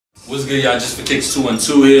What's good, y'all? Just for Kicks 2 and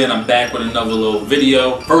 2 here, and I'm back with another little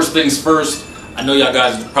video. First things first, I know y'all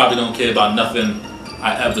guys probably don't care about nothing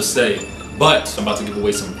I ever say, but I'm about to give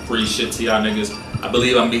away some free shit to y'all niggas. I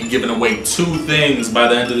believe I'm be giving away 2 things by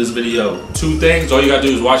the end of this video. 2 things. All you gotta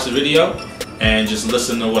do is watch the video and just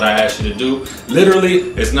listen to what I asked you to do. Literally,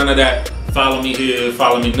 it's none of that. Follow me here,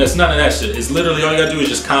 follow me. It's none of that shit. It's literally all you gotta do is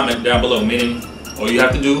just comment down below. Meaning, all you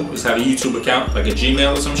have to do is have a YouTube account, like a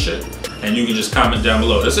Gmail or some shit, and you can just comment down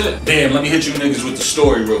below. That's it. Damn, let me hit you niggas with the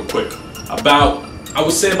story real quick. I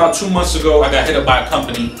would say about 2 months ago, I got hit up by a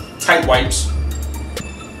company, Tight Wipes.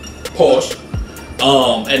 Pause.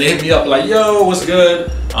 And they hit me up like, yo, what's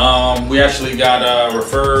good? We actually got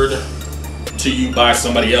referred to you by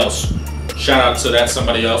somebody else. Shout out to that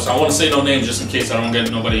somebody else. I don't want to say no names just in case I don't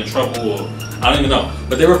get nobody in trouble, or I don't even know.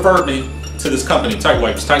 But they referred me to this company, Tight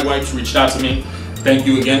Wipes. Tight Wipes reached out to me. Thank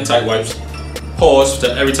you again, Tight Wipes. Pause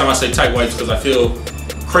to every time I say Tight Wipes because I feel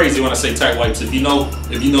crazy when I say Tight Wipes. If you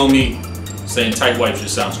know me, saying Tight Wipes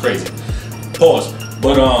just sounds crazy. Pause.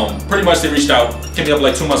 But pretty much they reached out, hit me up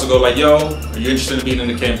like 2 months ago, like, yo, are you interested in being in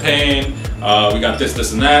the campaign? We got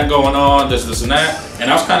this and that going on, this and that.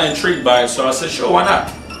 And I was kind of intrigued by it, so I said, sure, why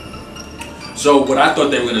not? So what I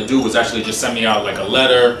thought they were gonna do was actually just send me out like a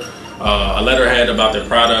letterhead about their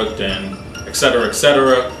product and et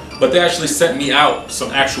cetera, but they actually sent me out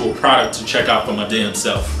some actual product to check out for my damn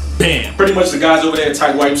self. Bam! Pretty much the guys over there at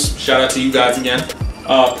Tight Wipes, shout out to you guys again,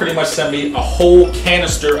 pretty much sent me a whole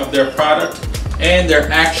canister of their product and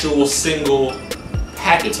their actual single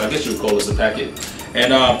packets. I guess you would call this a packet.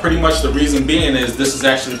 And pretty much the reason being is this is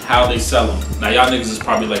actually how they sell them. Now y'all niggas is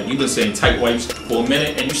probably like, you've been saying Tight Wipes for a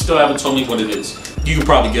minute and you still haven't told me what it is. You can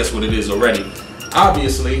probably guess what it is already.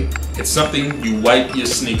 Obviously, it's something you wipe your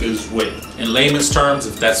sneakers with. In layman's terms,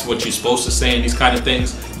 if that's what you're supposed to say in these kind of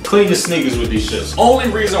things, clean your sneakers with these shits. Only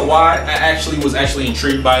reason why I was actually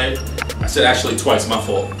intrigued by it, I said actually twice, my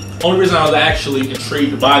fault. Only reason I was actually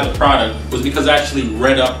intrigued by the product was because I actually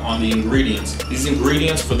read up on the ingredients. These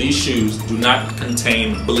ingredients for these shoes do not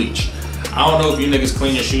contain bleach. I don't know if you niggas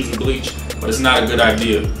clean your shoes with bleach, but it's not a good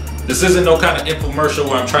idea. This isn't no kind of infomercial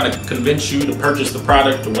where I'm trying to convince you to purchase the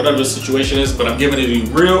product or whatever the situation is, but I'm giving it to you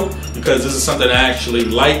real because this is something I actually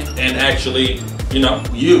like and actually,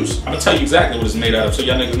 use. I'm gonna tell you exactly what it's made out of so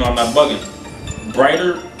y'all niggas know I'm not bugging.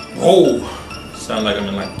 Brighter, whoa, sound like I'm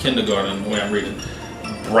in like kindergarten the way I'm reading.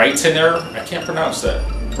 Brightener, I can't pronounce that.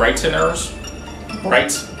 Brighteners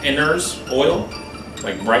oil,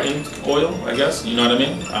 like brightened oil, I guess. You know what I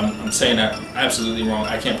mean? I'm saying that absolutely wrong.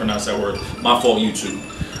 I can't pronounce that word. My fault, YouTube.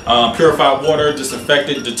 Purified water,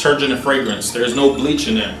 disinfectant, detergent, and fragrance. There's no bleach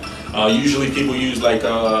in there. Usually people use like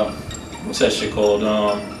what's that shit called?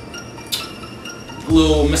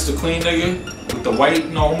 Little Mr. Clean nigga with the white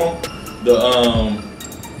normal.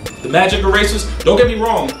 The magic erasers. Don't get me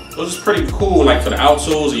wrong. Those are pretty cool, like for the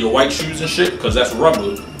outsoles of your white shoes and shit, because that's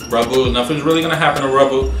rubber. Rubber, nothing's really gonna happen to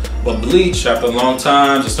rubber. But bleach, after a long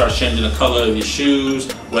time, just starts changing the color of your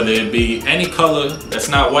shoes. Whether it be any color that's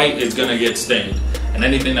not white, it's gonna get stained. And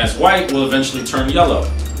anything that's white will eventually turn yellow.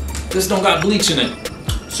 This don't got bleach in it.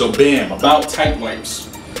 So bam, about Tight Wipes.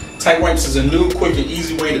 Tight Wipes is a new, quick, and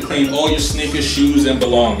easy way to clean all your sneakers, shoes, and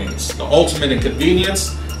belongings. The ultimate in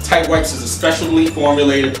convenience, Tight Wipes is a specially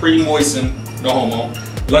formulated, pre-moistened, no homo,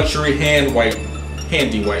 luxury handy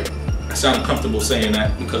wipe. I sound uncomfortable saying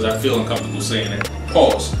that because I feel uncomfortable saying it.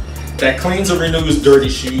 Pause. That cleans and renews dirty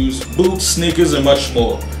shoes, boots, sneakers, and much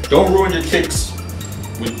more. Don't ruin your kicks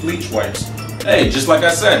with bleach wipes. Hey, just like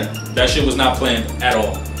I said, that shit was not planned at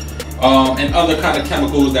all. And other kind of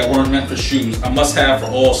chemicals that weren't meant for shoes, a must-have for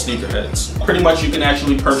all sneakerheads. Pretty much you can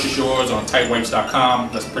actually purchase yours on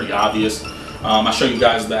tightwipes.com. That's pretty obvious. I'll show you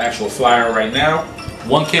guys the actual flyer right now.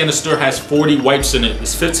 One canister has 40 wipes in it.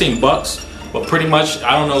 It's 15 bucks, but pretty much,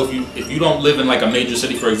 I don't know if you don't live in like a major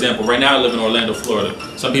city, for example. Right now I live in Orlando, Florida.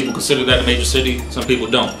 Some people consider that a major city, some people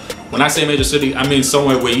don't. When I say major city, I mean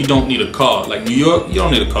somewhere where you don't need a car. Like New York, you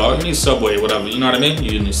don't need a car. You need Subway, whatever. You know what I mean?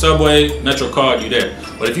 You need Subway, Metro card, you there.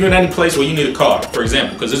 But if you're in any place where you need a car, for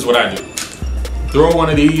example, because this is what I do. Throw one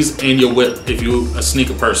of these in your whip if you're a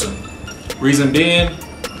sneaker person. Reason being,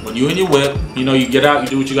 when you in your whip, you get out, you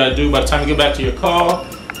do what you gotta do. By the time you get back to your car,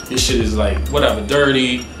 this shit is like, whatever,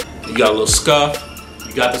 dirty. You got a little scuff.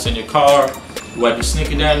 You got this in your car. You wipe your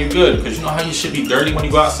sneaker down, you're good. Because you know how you should be dirty when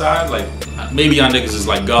you go outside? Like, maybe y'all niggas is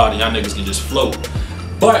like God and y'all niggas can just float.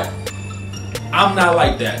 But I'm not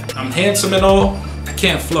like that. I'm handsome and all, I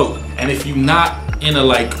can't float. And if you're not in a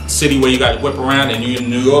like city where you got to whip around and you in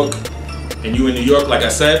New York, like I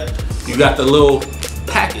said, you got the little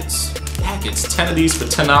packets, 10 of these for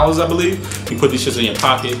 $10, I believe. You put these shits in your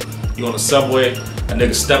pocket, you on the subway, a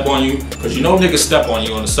nigga step on you, because you know niggas step on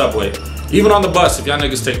you on the subway. Even on the bus, if y'all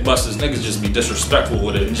niggas take buses, niggas just be disrespectful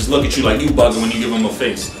with it and just look at you like you bugging when you give them a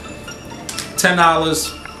face.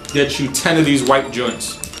 $10 get you 10 of these white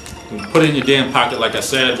joints. You can put it in your damn pocket, like I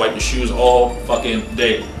said, wipe your shoes all fucking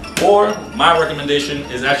day. Or my recommendation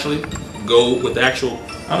is actually go with the actual,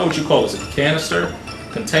 I don't know what you call this, a canister,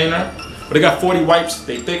 container. But they got 40 wipes,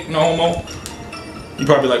 they thick, no homo. You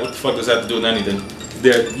probably like, what the fuck does that have to do with anything?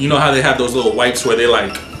 You know how they have those little wipes where they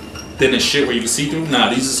like thin as shit where you can see through? Nah,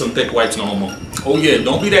 these are some thick wipes, no homo. Oh yeah,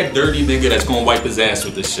 don't be that dirty nigga that's gonna wipe his ass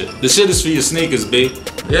with this shit. This shit is for your sneakers, babe.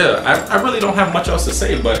 Yeah, I really don't have much else to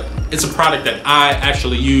say, but it's a product that I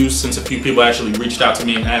actually use, since a few people actually reached out to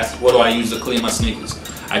me and asked, what do I use to clean my sneakers?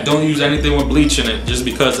 I don't use anything with bleach in it just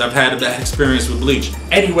because I've had a bad experience with bleach.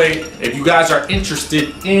 Anyway, if you guys are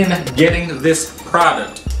interested in getting this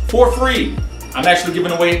product for free, I'm actually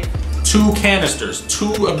giving away 2 canisters,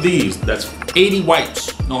 2 of these. That's 80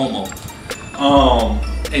 wipes, no homo.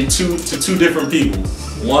 And to 2 different people.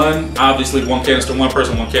 One, obviously, 1 canister, 1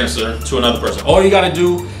 person, 1 canister to another person. All you gotta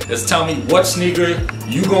do is tell me what sneaker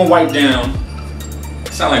you gonna wipe down.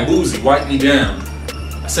 Sound like Boozy, wipe me down.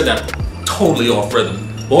 I said that totally off rhythm.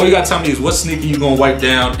 But all you gotta tell me is what sneaker you gonna wipe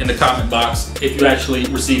down in the comment box if you actually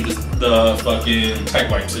receive the fucking tight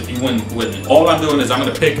wipes, if you win with me. All I'm doing is I'm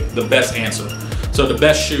gonna pick the best answer. So the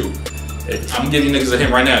best shoe. I'm giving niggas a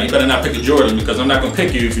hint right now. You better not pick a Jordan, because I'm not gonna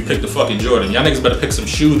pick you if you pick the fucking Jordan. Y'all niggas better pick some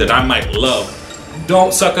shoe that I might love.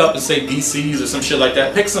 Don't suck up and say DCs or some shit like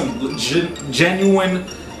that. Pick some genuine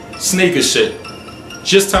sneaker shit.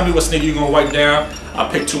 Just tell me what sneaker you're gonna wipe down. I'll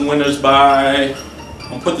pick 2 winners by, I'm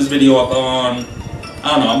gonna put this video up on,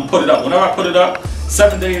 I don't know, I'm gonna put it up. Whenever I put it up,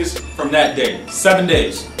 7 days from that day. 7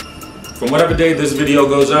 days. From whatever day this video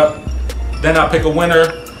goes up, then I'll pick a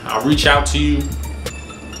winner. I'll reach out to you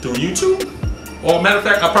through YouTube. Or matter of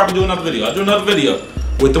fact, I'll probably do another video. I'll do another video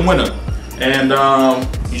with the winner. And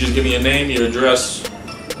you just give me your name, your address,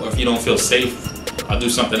 or if you don't feel safe, I'll do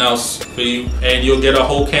something else for you. And you'll get a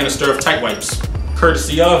whole canister of tight wipes,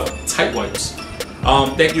 courtesy of Tight Wipes.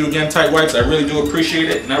 Thank you again, Tight Wipes. I really do appreciate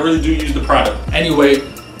it, and I really do use the product. Anyway,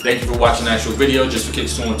 thank you for watching the actual video. Just for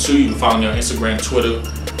Kicks 212, you can follow me on Instagram, Twitter.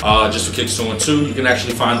 Just for Kicks 212, you can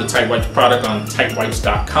actually find the Tight Wipes product on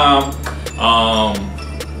tightwipes.com. I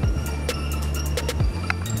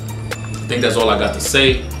think that's all I got to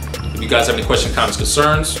say. If you guys have any questions, comments,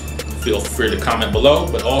 concerns, feel free to comment below.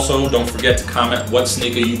 But also, don't forget to comment what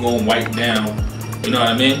sneaker you gonna wipe down, you know what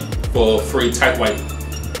I mean, for a free tight wipe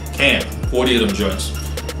can. 40 of them joints.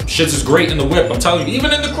 Shits is great in the whip, I'm telling you.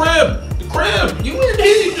 Even in the crib. You in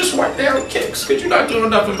here, you just wipe down Kicks, because you're not doing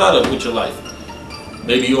nothing better with your life.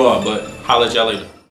 Maybe you are, but holla at y'all later.